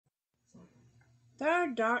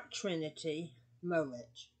Third dark trinity,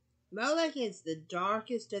 Molech. Molech is the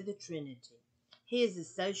darkest of the Trinity. He is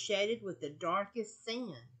associated with the darkest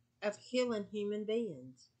sin of killing human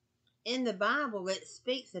beings. In the Bible, it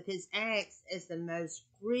speaks of his acts as the most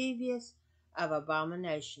grievous of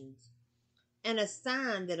abominations, and a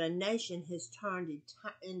sign that a nation has turned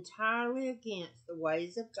entirely against the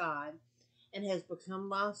ways of God and has become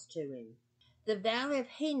lost to him. The valley of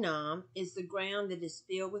Hinnom is the ground that is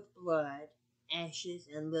filled with blood, ashes,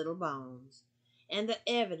 and little bones, and the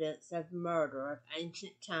evidence of murder of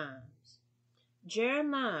ancient times.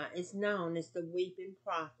 Jeremiah is known as the weeping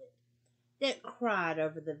prophet that cried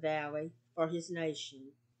over the valley for his nation.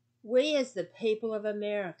 We as the people of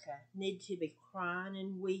America need to be crying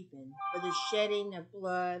and weeping for the shedding of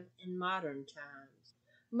blood in modern times.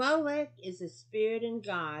 Molech is a spirit and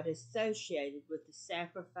god associated with the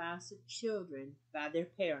sacrifice of children by their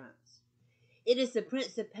parents. It is the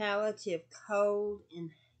principality of cold,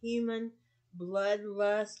 inhuman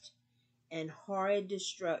bloodlust, and horrid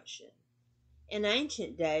destruction. In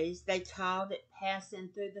ancient days, they called it passing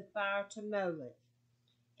through the fire to Molech,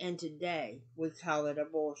 and today we call it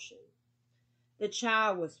abortion. The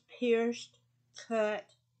child was pierced, cut,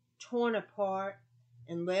 torn apart,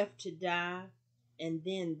 and left to die, and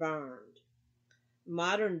then burned.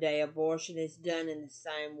 Modern day abortion is done in the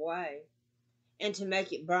same way, and to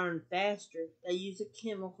make it burn faster, they use a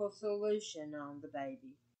chemical solution on the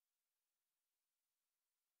baby.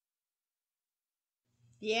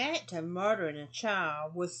 The act of murdering a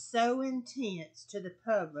child was so intense to the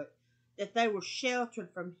public that they were sheltered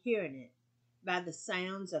from hearing it by the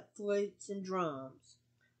sounds of flutes and drums.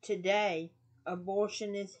 Today,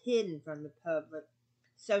 abortion is hidden from the public,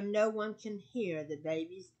 so no one can hear the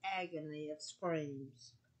baby's agony of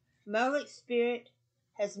screams. Molech's spirit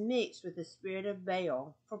has mixed with the spirit of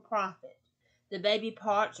Baal for profit. The baby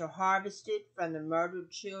parts are harvested from the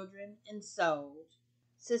murdered children and sold.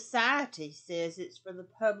 Society says it's for the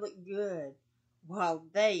public good, while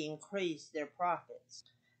they increase their profits.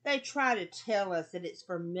 They try to tell us that it's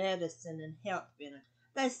for medicine and health benefits.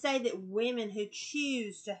 They say that women who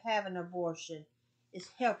choose to have an abortion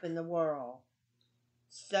is helping the world.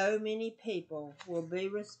 So many people will be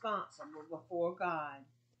responsible before God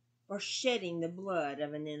for shedding the blood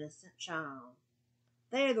of an innocent child.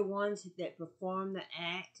 They are the ones that perform the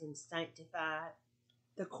act and sanctify it,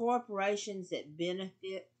 the corporations that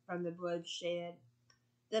benefit from the bloodshed,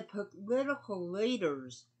 the political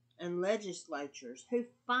leaders and legislatures who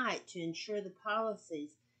fight to ensure the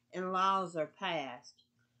policies and laws are passed,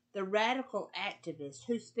 the radical activists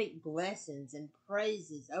who speak blessings and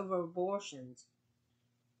praises over abortions,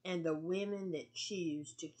 and the women that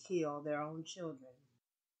choose to kill their own children.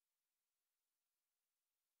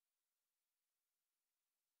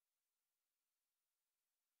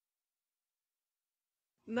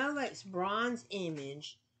 Molech's bronze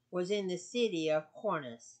image was in the city of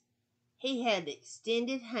Horus. He had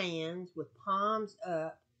extended hands with palms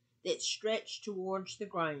up that stretched towards the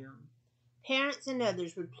ground. Parents and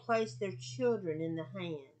others would place their children in the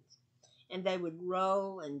hands, and they would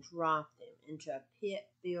roll and drop them into a pit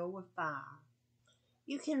filled with fire.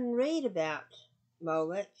 You can read about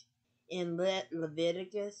Molech in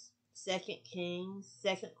Leviticus, 2 Kings,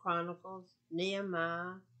 2 Chronicles,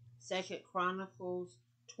 Nehemiah, 2 Chronicles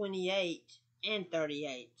 28 and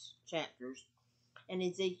 38 chapters, and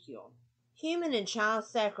Ezekiel. Human and child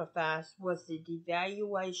sacrifice was the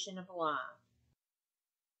devaluation of life.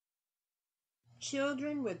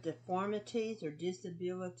 Children with deformities or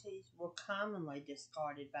disabilities were commonly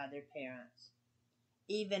discarded by their parents.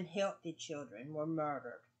 Even healthy children were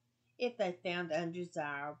murdered if they found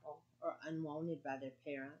undesirable or unwanted by their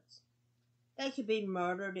parents. They could be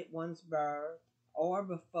murdered at one's birth, or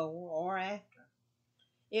before or after.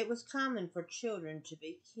 It was common for children to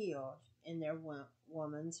be killed in their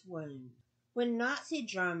woman's womb. When Nazi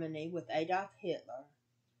Germany with Adolf Hitler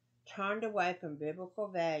turned away from biblical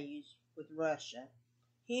values with Russia,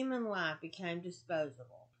 human life became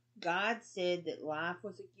disposable. God said that life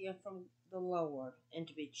was a gift from the Lord and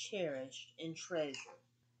to be cherished and treasured.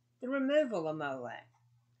 The removal of Molech.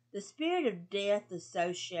 The spirit of death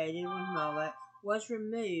associated with Molech was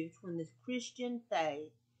removed when the Christian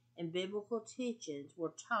faith and biblical teachings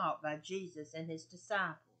were taught by Jesus and his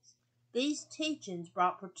disciples. These teachings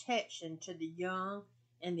brought protection to the young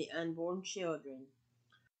and the unborn children.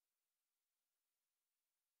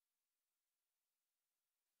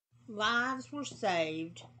 Lives were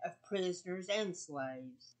saved of prisoners and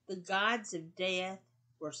slaves. The gods of death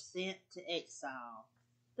were sent to exile.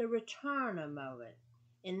 The return of Molech.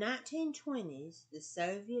 In 1920s, the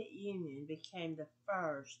Soviet Union became the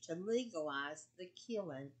first to legalize the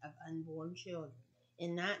killing of unborn children.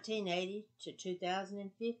 In 1980 to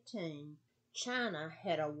 2015, China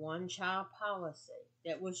had a one-child policy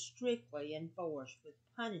that was strictly enforced with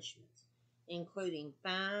punishments, including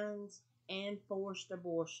fines and forced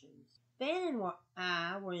abortions. Fan and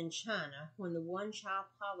I were in China when the one-child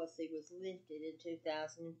policy was lifted in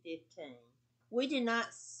 2015. We did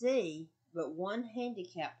not see but one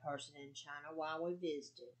handicapped person in China while we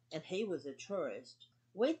visited, and he was a tourist.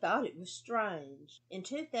 We thought it was strange. In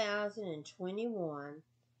 2021,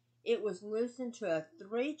 it was loosened to a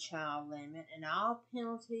three-child limit, and all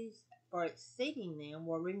penalties for exceeding them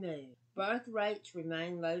were removed. Birth rates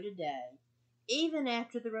remain low today, even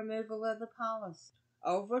after the removal of the policy.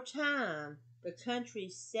 Over time, the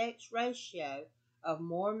country's sex ratio of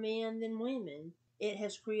more men than women, it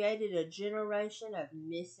has created a generation of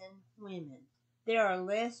missing women. There are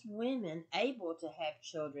less women able to have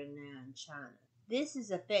children now in China. This is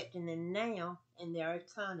affecting them now in their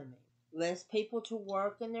economy. Less people to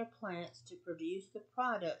work in their plants to produce the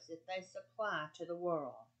products that they supply to the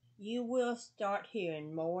world. You will start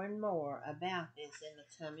hearing more and more about this in the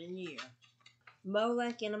coming year.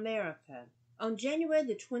 Molech in America. On January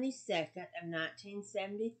the 22nd of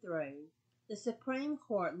 1973, the Supreme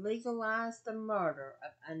Court legalized the murder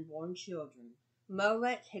of unborn children.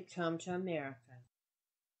 Molech had come to America.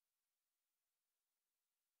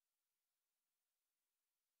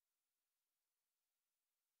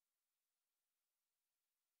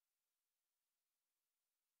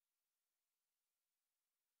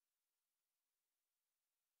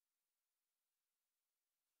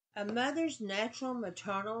 A mother's natural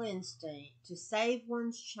maternal instinct to save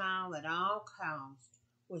one's child at all costs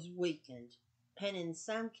was weakened, and in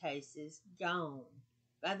some cases gone,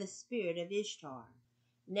 by the spirit of Ishtar.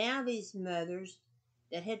 Now these mothers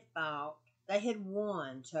that had fought, they had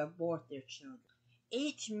won to abort their children.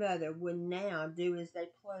 Each mother would now do as they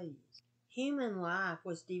pleased. Human life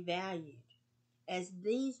was devalued, as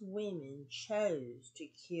these women chose to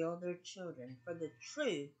kill their children for the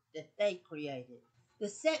truth that they created. The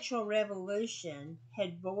sexual revolution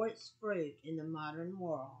had bore its fruit in the modern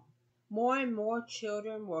world. More and more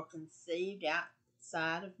children were conceived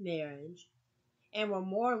outside of marriage and were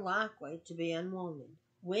more likely to be unwanted.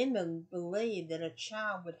 Women believed that a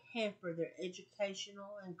child would hamper their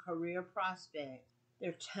educational and career prospects,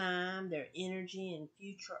 their time, their energy, and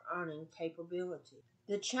future earning capability.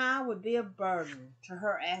 The child would be a burden to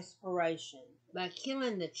her aspiration. By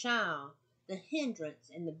killing the child, the hindrance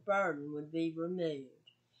and the burden would be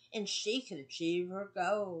removed, and she could achieve her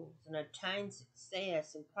goals and attain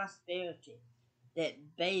success and prosperity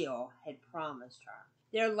that Baal had promised her.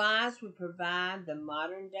 Their lives would provide the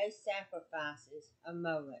modern-day sacrifices of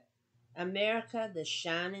Molech. America, the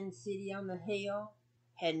shining city on the hill,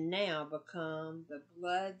 had now become the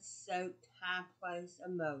blood-soaked high place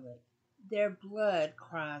of Molech. Their blood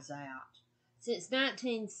cries out. Since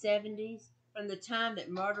 1970s, from the time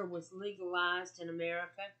that murder was legalized in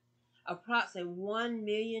America, approximately 1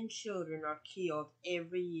 million children are killed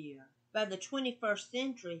every year. By the 21st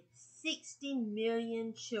century, 60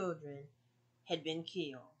 million children had been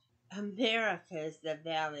killed. America is the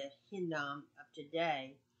Valley of Hinnom of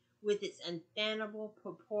today, with its unfathomable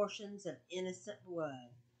proportions of innocent blood,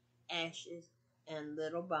 ashes, and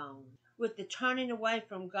little bones. With the turning away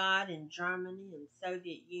from God in Germany and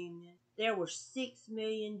Soviet Union, there were 6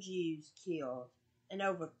 million Jews killed and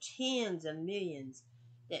over tens of millions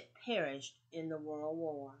that perished in the World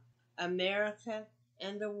War. America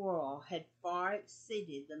and the world had far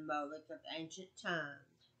exceeded the Molech of ancient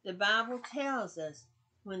times. The Bible tells us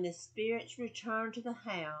when the spirits return to the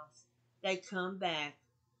house, they come back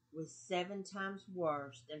with 7 times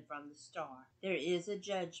worse than from the start. There is a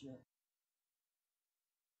judgment.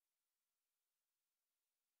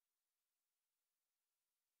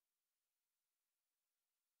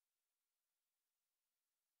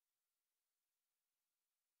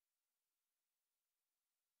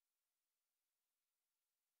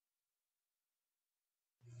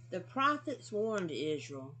 The prophets warned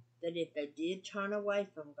Israel that if they did turn away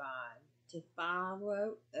from God to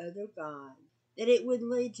follow other gods, that it would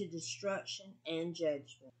lead to destruction and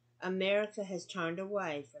judgment. America has turned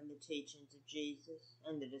away from the teachings of Jesus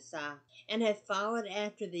and the disciples and have followed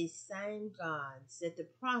after these same gods that the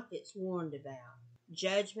prophets warned about.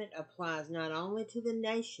 Judgment applies not only to the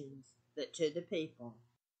nations, but to the people.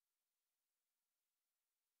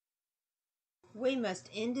 We must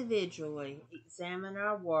individually examine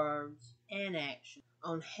our words and actions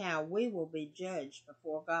on how we will be judged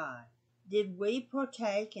before God. Did we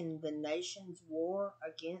partake in the nation's war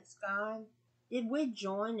against God? Did we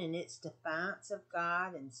join in its defiance of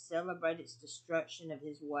God and celebrate its destruction of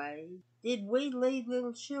his ways? Did we lead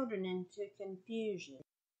little children into confusion?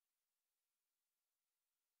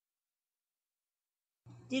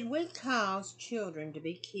 Did we cause children to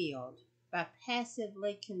be killed by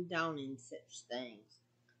passively condoning such things,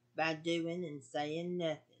 by doing and saying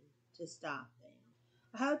nothing to stop them?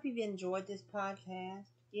 I hope you've enjoyed this podcast.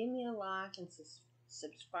 Give me a like and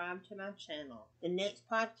subscribe to my channel. The next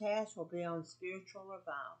podcast will be on spiritual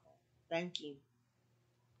revival. Thank you.